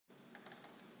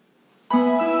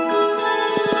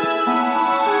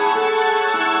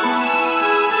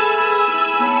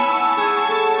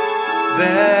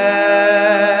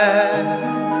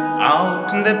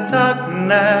out in the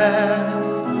darkness,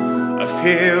 a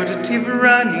fugitive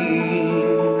running,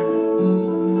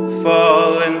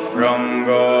 fallen from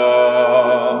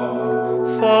God,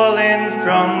 fallen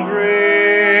from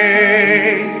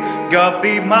grace. God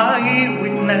be my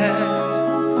witness,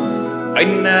 I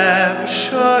never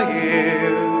saw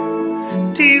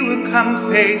you till we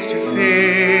come face to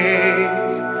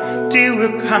face, till we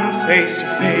come face to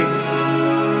face.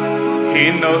 He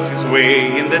knows his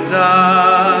way in the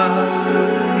dark,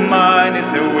 mine is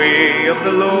the way of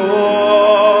the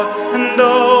Lord, and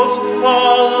those who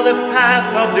follow the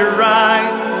path of the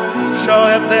righteous shall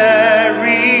have their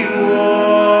reward.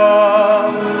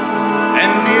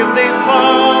 And if they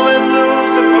fall as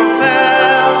Lucifer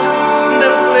fell,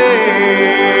 the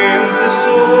flames, the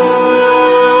soul,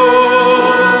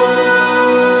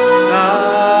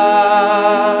 stars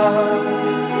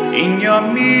in your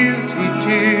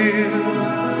multitude,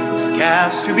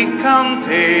 scarce to be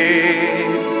counted,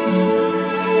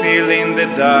 filling the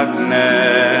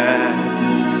darkness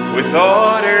with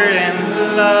order and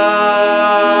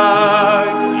light.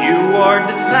 You are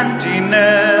the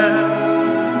sentinels,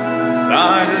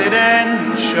 silent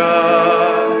and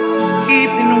sure,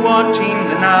 keeping watching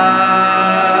the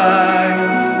night,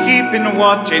 keeping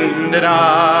watching the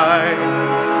night.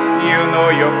 You know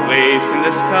your place in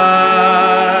the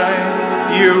sky,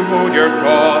 you hold your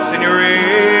course and your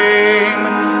aim,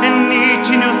 and each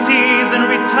in your season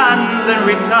returns and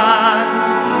returns,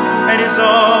 and it's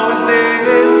always the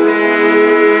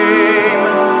same.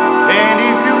 And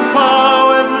if you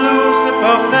fall as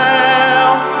Lucifer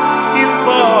fell, you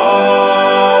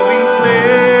fall in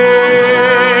flame.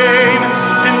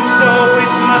 And so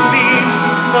it must be,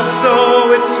 for so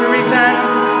it's written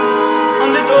on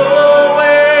the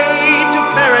doorway to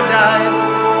paradise.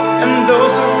 And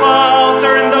those who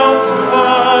falter and those who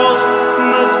fall